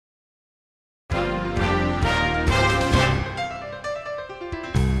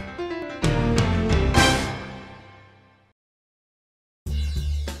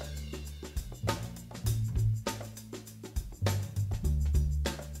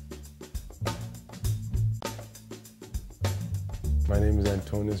My name is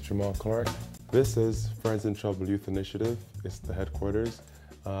Antonius Jamal Clarke. This is Friends in Trouble Youth Initiative. It's the headquarters.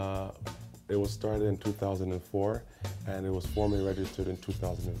 It was started in 2004 and it was formally registered in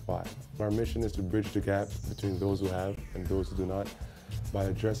 2005. Our mission is to bridge the gap between those who have and those who do not by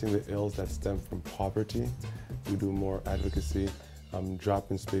addressing the ills that stem from poverty. We do more advocacy,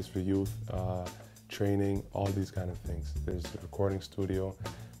 drop-in space for youth, training, all these kind of things. There's a recording studio,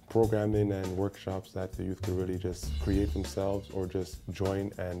 programming and workshops that the youth can really just create themselves or just join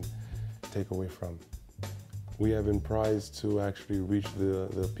and take away from. We have been prized to actually reach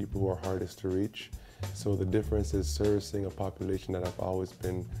the people who are hardest to reach. So the difference is servicing a population that have always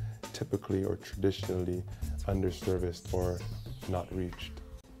been typically or traditionally underserviced or not reached.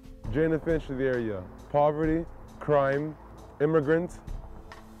 Jane-Finch the area, poverty, crime, immigrant,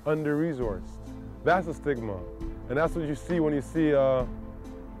 under-resourced. That's a stigma. And that's what you see when you see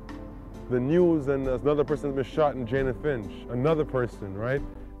the news and another person has been shot in Jane-Finch, another person, right?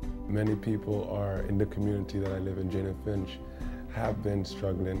 Many people are in the community that I live in, Jane-Finch, have been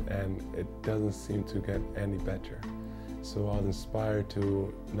struggling and it doesn't seem to get any better. So I was inspired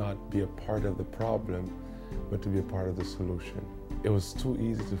to not be a part of the problem, but to be a part of the solution. It was too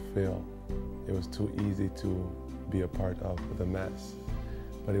easy to fail. It was too easy to be a part of the mess,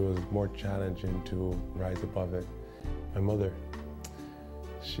 but it was more challenging to rise above it. My mother,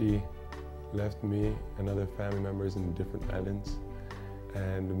 she left me and other family members in different islands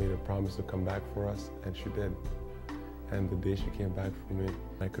and made a promise to come back for us, and she did. And the day she came back for me,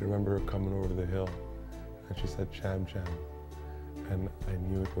 I could remember her coming over the hill and she said, "Jam, jam." And I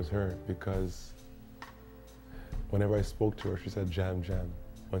knew it was her because whenever I spoke to her, she said, "Jam, jam."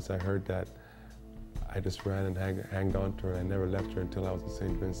 Once I heard that, I just ran and hanged on to her. I never left her until I was in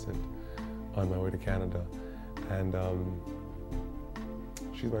St. Vincent on my way to Canada. And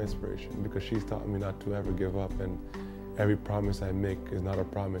she's my inspiration because she's taught me not to ever give up, and every promise I make is not a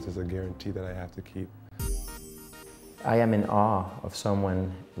promise, it's a guarantee that I have to keep. I am in awe of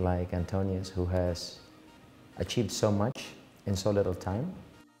someone like Antonius who has achieved so much in so little time.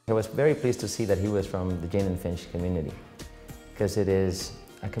 I was very pleased to see that he was from the Jane-Finch community, because it is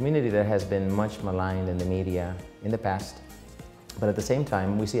a community that has been much maligned in the media in the past, but at the same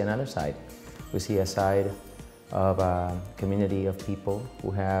time we see another side. We see a side of a community of people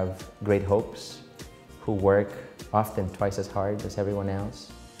who have great hopes, who work often twice as hard as everyone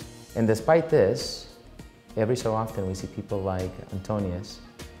else. And despite this, every so often we see people like Antonius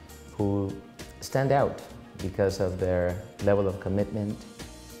who stand out because of their level of commitment,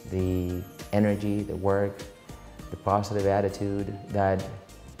 the energy, the work, the positive attitude that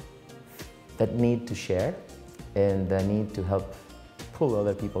need to share and the need to help pull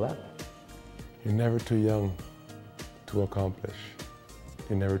other people up. You're never too young to accomplish.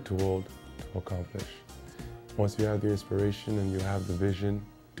 You're never too old to accomplish. Once you have the inspiration and you have the vision,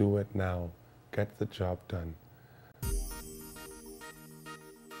 do it now. Get the job done.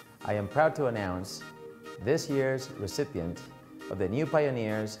 I am proud to announce this year's recipient of the New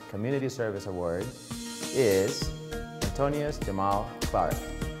Pioneers Community Service Award is Antonius Jamal Clarke.